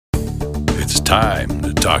time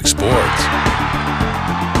to talk sports.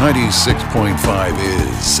 96.5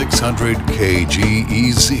 is 600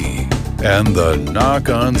 KGEZ, and the Nach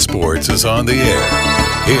On Sports is on the air.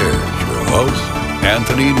 Here's your host,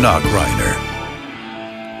 Anthony Nachreiner.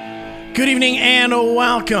 Good evening and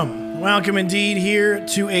welcome. Welcome indeed here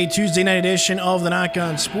to a Tuesday night edition of the Nach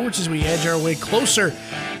On Sports as we edge our way closer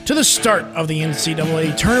to the start of the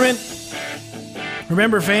NCAA tournament.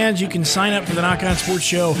 Remember, fans, you can sign up for the Nach On Sports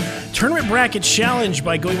Show Tournament Bracket Challenge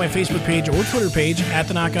by going to my Facebook page or Twitter page at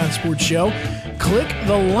the Nach On Sports Show. Click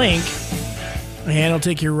the link, and it'll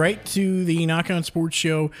take you right to the Nach On Sports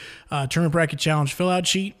Show Tournament Bracket Challenge fill-out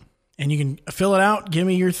sheet. And you can fill it out. Give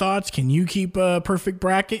me your thoughts. Can you keep a perfect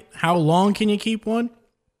bracket? How long can you keep one?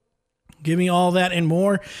 Give me all that and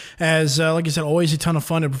more. As, like I said, always a ton of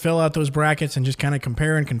fun to fill out those brackets and just kind of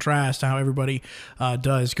compare and contrast how everybody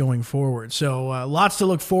does going forward. So lots to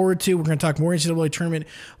look forward to. We're going to talk more NCAA tournament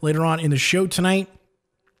later on in the show tonight.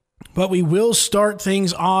 But we will start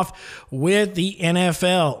things off with the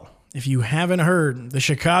NFL. If you haven't heard, the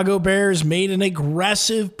Chicago Bears made an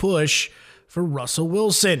aggressive push for Russell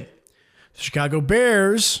Wilson. The Chicago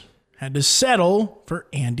Bears had to settle for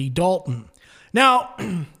Andy Dalton. Now,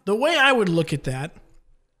 the way I would look at that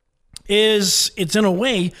is it's in a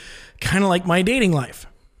way kind of like my dating life,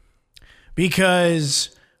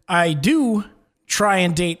 because I do try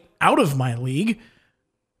and date out of my league,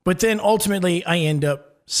 but then ultimately I end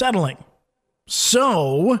up settling.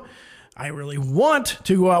 So I really want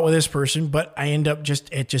to go out with this person, but I end up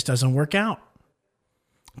it just doesn't work out.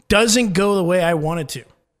 Doesn't go the way I want it to,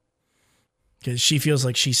 because she feels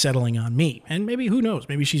like she's settling on me. And maybe, who knows,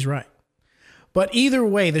 maybe she's right. But either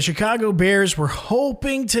way, the Chicago Bears were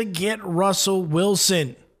hoping to get Russell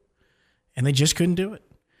Wilson, and they just couldn't do it.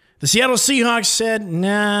 The Seattle Seahawks said,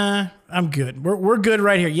 nah, I'm good. We're good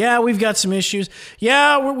right here. Yeah, we've got some issues.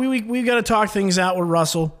 Yeah, we've got to talk things out with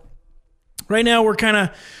Russell. Right now, we're kind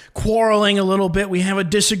of quarreling a little bit. We have a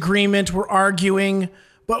disagreement. We're arguing,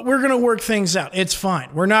 but we're going to work things out. It's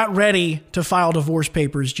fine. We're not ready to file divorce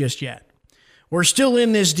papers just yet. We're still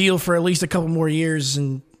in this deal for at least a couple more years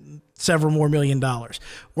and several more $1 million.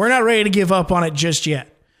 We're not ready to give up on it just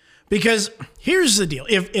yet. Because here's the deal.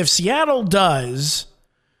 If Seattle does,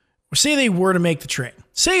 or say they were to make the trade,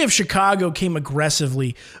 say if Chicago came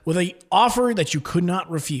aggressively with an offer that you could not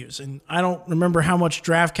refuse, and I don't remember how much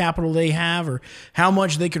draft capital they have or how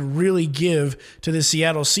much they could really give to the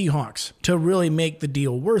Seattle Seahawks to really make the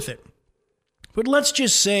deal worth it. But let's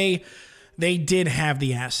just say they did have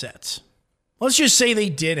the assets. Let's just say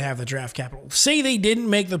they did have the draft capital. Say they didn't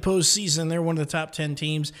make the postseason. They're one of the top 10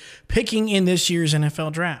 teams picking in this year's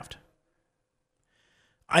NFL draft.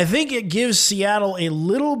 I think it gives Seattle a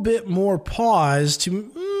little bit more pause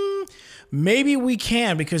to maybe we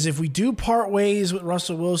can, because if we do part ways with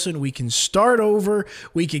Russell Wilson, we can start over.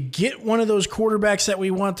 We could get one of those quarterbacks that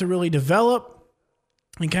we want to really develop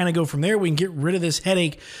and kind of go from there. We can get rid of this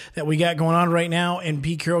headache that we got going on right now, and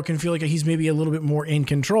Pete Carroll can feel like he's maybe a little bit more in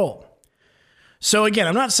control. So again,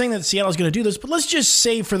 I'm not saying that Seattle's going to do this, but let's just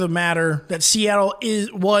say for the matter that Seattle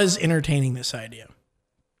was entertaining this idea.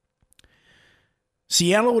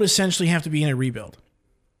 Seattle would essentially have to be in a rebuild.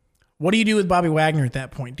 What do you do with Bobby Wagner at that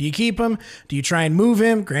point? Do you keep him? Do you try and move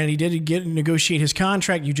him? Granted, he did negotiate his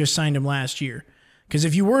contract. You just signed him last year. Because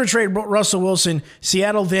if you were to trade Russell Wilson,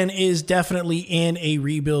 Seattle then is definitely in a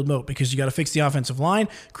rebuild mode, because you got to fix the offensive line.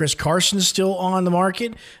 Chris Carson's still on the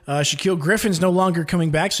market. Shaquille Griffin's no longer coming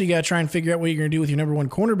back, so you got to try and figure out what you're going to do with your number one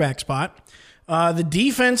cornerback spot. The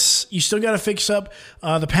defense, you still got to fix up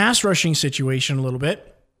the pass rushing situation a little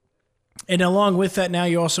bit. And along with that, now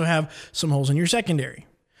you also have some holes in your secondary.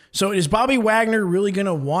 So is Bobby Wagner really going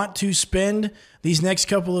to want to spend these next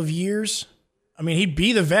couple of years? I mean, he'd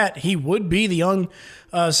be the vet. He would be the young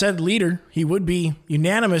said leader. He would be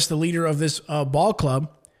unanimous the leader of this ball club.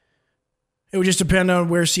 It would just depend on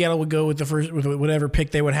where Seattle would go with with whatever pick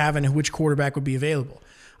they would have and which quarterback would be available.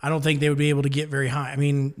 I don't think they would be able to get very high. I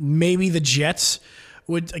mean, maybe the Jets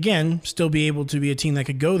would, again, still be able to be a team that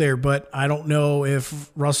could go there, but I don't know if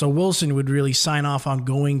Russell Wilson would really sign off on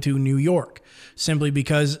going to New York, simply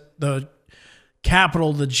because the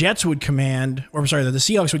capital the Jets would command, or I'm sorry, that the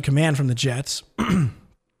Seahawks would command from the Jets,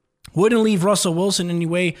 wouldn't leave Russell Wilson any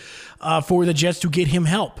way for the Jets to get him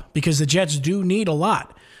help, because the Jets do need a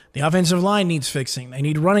lot. The offensive line needs fixing. They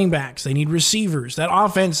need running backs. They need receivers. That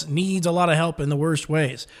offense needs a lot of help in the worst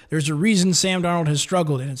ways. There's a reason Sam Darnold has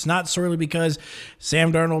struggled, and it's not solely because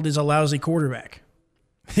Sam Darnold is a lousy quarterback.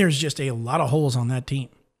 There's just a lot of holes on that team.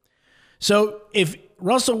 So if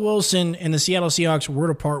Russell Wilson and the Seattle Seahawks were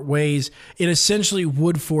to part ways, it essentially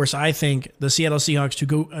would force, I think, the Seattle Seahawks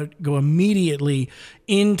to go immediately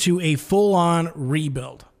into a full-on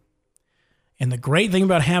rebuild. And the great thing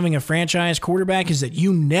about having a franchise quarterback is that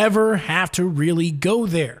you never have to really go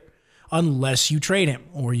there unless you trade him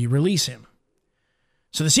or you release him.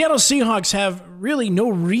 So the Seattle Seahawks have really no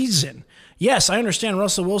reason. Yes, I understand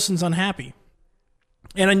Russell Wilson's unhappy.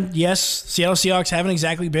 And yes, Seattle Seahawks haven't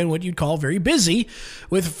exactly been what you'd call very busy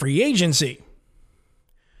with free agency.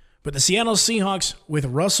 But the Seattle Seahawks with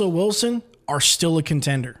Russell Wilson are still a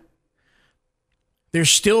contender. They're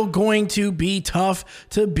still going to be tough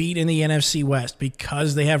to beat in the NFC West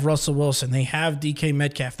because they have Russell Wilson, they have DK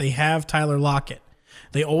Metcalf, they have Tyler Lockett.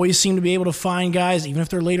 They always seem to be able to find guys, even if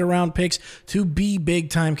they're later round picks, to be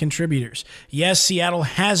big-time contributors. Yes, Seattle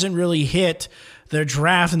hasn't really hit their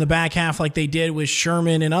draft in the back half like they did with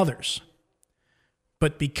Sherman and others.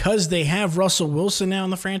 But because they have Russell Wilson now in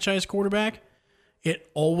the franchise quarterback,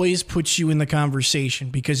 it always puts you in the conversation.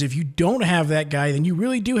 Because if you don't have that guy, then you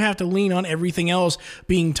really do have to lean on everything else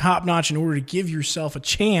being top-notch in order to give yourself a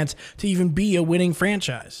chance to even be a winning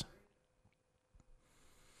franchise.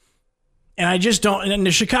 And I just don't, and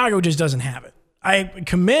the Chicago just doesn't have it. I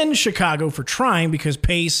commend Chicago for trying because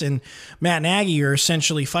Pace and Matt Nagy are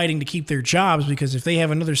essentially fighting to keep their jobs because if they have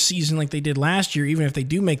another season like they did last year, even if they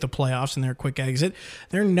do make the playoffs and they're a quick exit,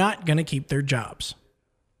 they're not going to keep their jobs.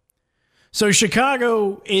 So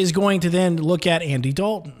Chicago is going to then look at Andy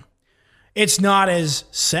Dalton. It's not as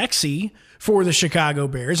sexy for the Chicago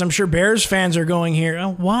Bears. I'm sure Bears fans are going here,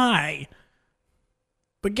 oh, why?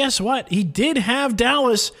 But guess what? He did have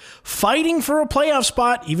Dallas fighting for a playoff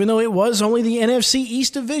spot, even though it was only the NFC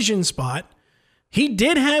East Division spot. He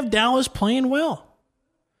did have Dallas playing well.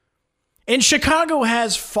 And Chicago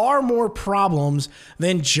has far more problems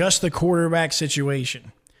than just the quarterback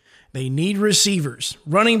situation. They need receivers.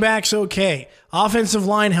 Running backs, okay. Offensive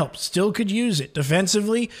line help. Still could use it.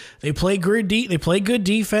 Defensively, they play good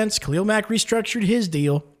defense. Khalil Mack restructured his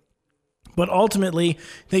deal. But ultimately,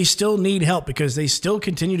 they still need help because they still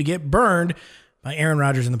continue to get burned by Aaron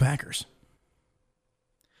Rodgers and the Packers.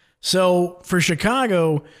 So for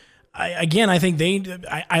Chicago, I think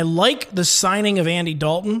I like the signing of Andy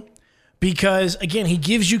Dalton because, again, he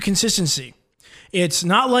gives you consistency. It's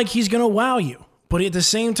not like he's going to wow you. But at the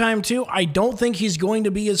same time, too, I don't think he's going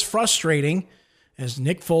to be as frustrating as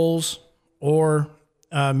Nick Foles or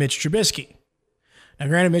Mitch Trubisky. Now,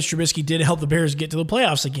 granted, Mitch Trubisky did help the Bears get to the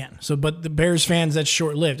playoffs again. But the Bears fans, that's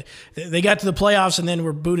short-lived. They got to the playoffs and then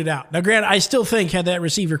were booted out. Now, granted, I still think had that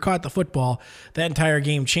receiver caught the football, that entire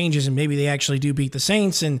game changes and maybe they actually do beat the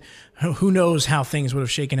Saints, and who knows how things would have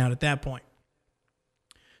shaken out at that point.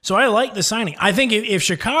 So I like the signing. I think if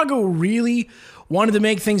Chicago really wanted to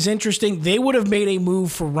make things interesting, they would have made a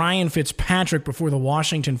move for Ryan Fitzpatrick before the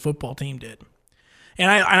Washington football team did. And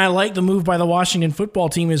I like the move by the Washington football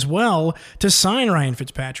team as well to sign Ryan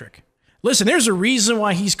Fitzpatrick. Listen, there's a reason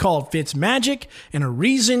why he's called Fitzmagic and a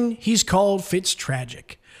reason he's called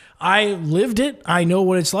Fitztragic. I lived it. I know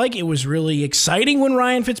what it's like. It was really exciting when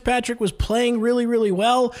Ryan Fitzpatrick was playing really, really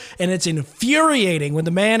well, and it's infuriating when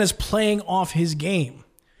the man is playing off his game.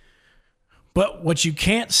 But what you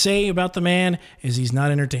can't say about the man is he's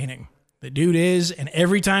not entertaining. The dude is, and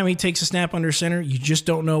every time he takes a snap under center, you just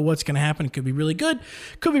don't know what's going to happen. It could be really good,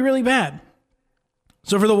 could be really bad.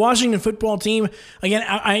 So for the Washington football team, again,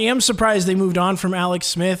 I am surprised they moved on from Alex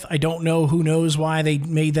Smith. I don't know who knows why they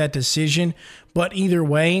made that decision. But either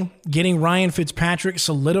way, getting Ryan Fitzpatrick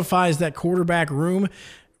solidifies that quarterback room.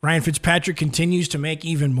 Ryan Fitzpatrick continues to make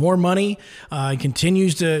even more money. He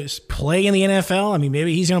continues to play in the NFL. I mean,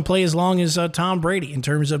 maybe he's going to play as long as Tom Brady in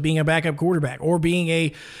terms of being a backup quarterback or being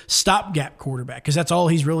a stopgap quarterback, because that's all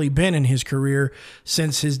he's really been in his career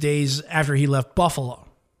since his days after he left Buffalo.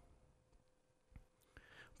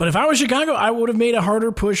 But if I was Chicago, I would have made a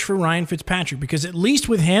harder push for Ryan Fitzpatrick, because at least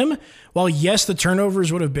with him, while yes, the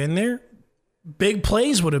turnovers would have been there, big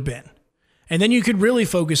plays would have been. And then you could really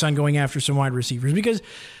focus on going after some wide receivers, because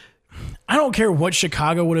I don't care what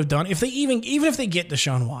Chicago would have done if they even if they get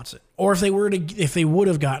Deshaun Watson, or if they would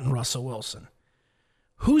have gotten Russell Wilson.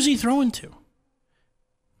 Who's he throwing to?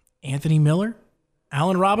 Anthony Miller,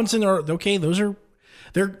 Allen Robinson? Okay,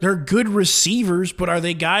 they're good receivers, but are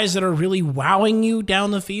they guys that are really wowing you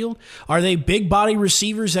down the field? Are they big body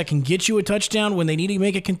receivers that can get you a touchdown when they need to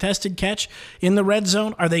make a contested catch in the red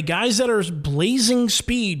zone? Are they guys that are blazing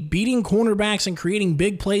speed, beating cornerbacks and creating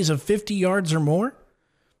big plays of 50 yards or more?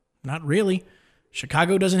 Not really.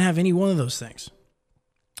 Chicago doesn't have any one of those things.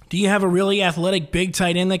 Do you have a really athletic big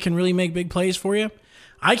tight end that can really make big plays for you?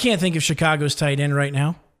 I can't think of Chicago's tight end right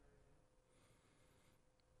now.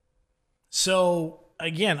 So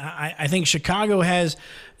again, I think Chicago has,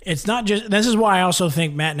 it's not just, this is why I also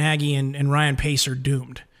think Matt Nagy and Ryan Pace are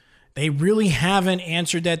doomed. They really haven't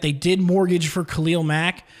answered that. They did mortgage for Khalil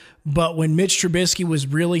Mack, but when Mitch Trubisky was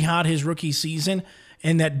really hot his rookie season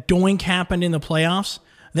and that doink happened in the playoffs,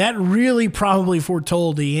 that really probably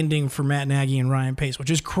foretold the ending for Matt Nagy and Ryan Pace, which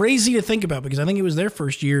is crazy to think about because I think it was their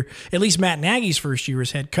first year, at least Matt Nagy's first year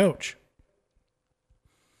as head coach.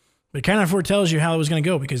 But it kind of foretells you how it was going to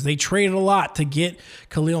go because they traded a lot to get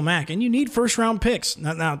Khalil Mack, and you need first-round picks.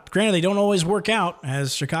 Now, granted, they don't always work out,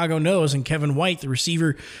 as Chicago knows, and Kevin White, the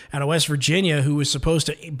receiver out of West Virginia, who was supposed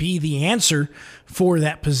to be the answer for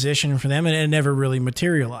that position for them, and it never really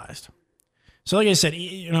materialized. So like I said,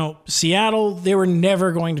 Seattle, they were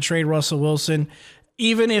never going to trade Russell Wilson.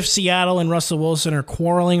 Even if Seattle and Russell Wilson are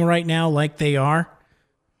quarreling right now like they are,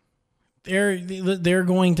 they're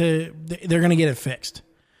going to get it fixed.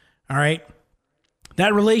 All right?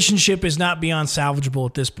 That relationship is not beyond salvageable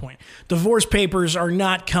at this point. Divorce papers are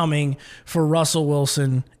not coming for Russell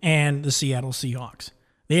Wilson and the Seattle Seahawks.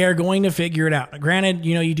 They are going to figure it out. Granted,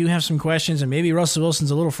 you do have some questions, and maybe Russell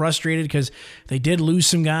Wilson's a little frustrated because they did lose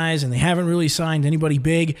some guys, and they haven't really signed anybody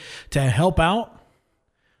big to help out.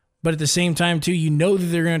 But at the same time, too, that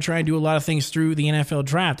they're going to try and do a lot of things through the NFL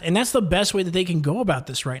draft. And that's the best way that they can go about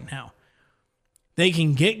this right now. They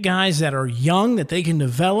can get guys that are young, that they can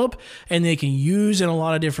develop, and they can use in a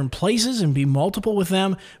lot of different places and be multiple with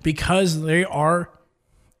them because they are,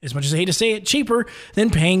 as much as I hate to say it, cheaper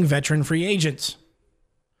than paying veteran free agents.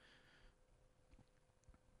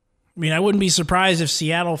 I wouldn't be surprised if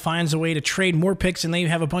Seattle finds a way to trade more picks and they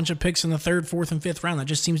have a bunch of picks in the 3rd, 4th, and 5th round. That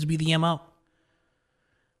just seems to be the MO.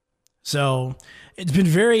 So it's been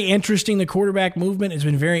very interesting, the quarterback movement. It's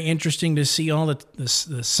been very interesting to see all the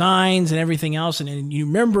signs and everything else. And you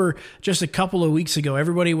remember just a couple of weeks ago,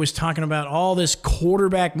 everybody was talking about all this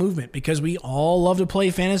quarterback movement because we all love to play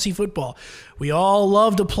fantasy football. We all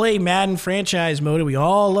love to play Madden franchise mode. And we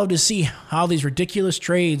all love to see how these ridiculous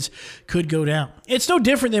trades could go down. It's no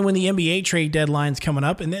different than when the NBA trade deadline's coming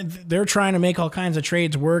up and they're trying to make all kinds of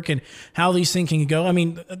trades work and how these things can go.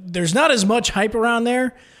 There's not as much hype around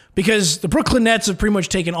there, because the Brooklyn Nets have pretty much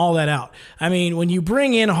taken all that out. When you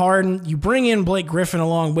bring in Harden, you bring in Blake Griffin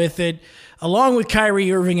along with it, along with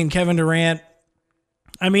Kyrie Irving and Kevin Durant,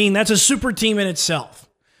 that's a super team in itself.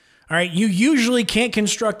 All right, you usually can't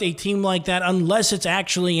construct a team like that unless it's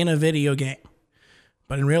actually in a video game.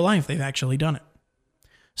 But in real life, they've actually done it.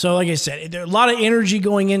 So like I said, there's a lot of energy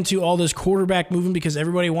going into all this quarterback movement because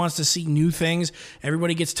everybody wants to see new things.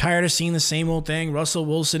 Everybody gets tired of seeing the same old thing. Russell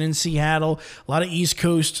Wilson in Seattle, a lot of East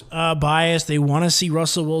Coast bias. They want to see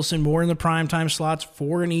Russell Wilson more in the primetime slots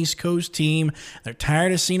for an East Coast team. They're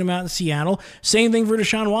tired of seeing him out in Seattle. Same thing for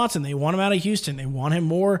Deshaun Watson. They want him out of Houston. They want him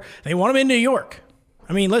more. They want him in New York.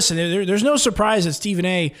 Listen, there's no surprise that Stephen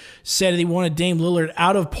A. said he wanted Dame Lillard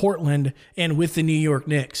out of Portland and with the New York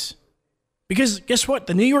Knicks. Because guess what?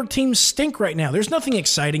 The New York teams stink right now. There's nothing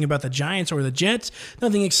exciting about the Giants or the Jets.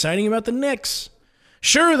 Nothing exciting about the Knicks.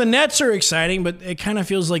 Sure, the Nets are exciting, but it kind of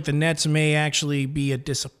feels like the Nets may actually be a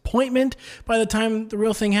disappointment by the time the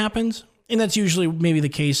real thing happens. And that's usually maybe the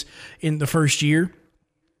case in the first year.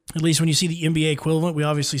 At least when you see the NBA equivalent, we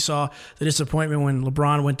obviously saw the disappointment when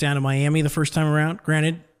LeBron went down to Miami the first time around.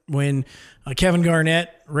 Granted, when Kevin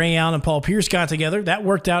Garnett, Ray Allen, and Paul Pierce got together, that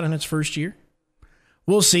worked out in its first year.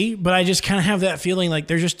 We'll see, but I just kind of have that feeling like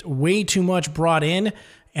there's just way too much brought in,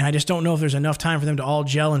 and I just don't know if there's enough time for them to all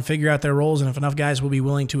gel and figure out their roles and if enough guys will be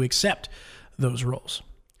willing to accept those roles.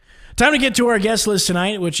 Time to get to our guest list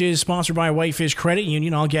tonight, which is sponsored by Whitefish Credit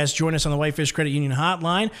Union. All guests join us on the Whitefish Credit Union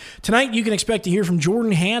Hotline. Tonight, you can expect to hear from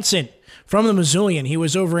Jordan Hansen from the Missoulian. He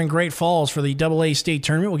was over in Great Falls for the AA State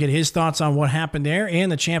Tournament. We'll get his thoughts on what happened there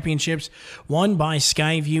and the championships won by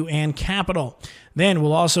Skyview and Capital. Then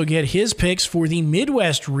we'll also get his picks for the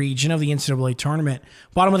Midwest region of the NCAA tournament.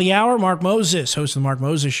 Bottom of the hour, Mark Moses, host of the Mark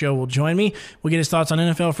Moses Show, will join me. We'll get his thoughts on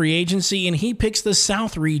NFL free agency, and he picks the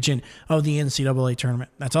South region of the NCAA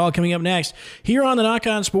tournament. That's all coming up next here on the Nach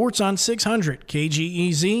On Sports on 600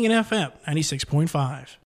 KGEZ and FM 96.5.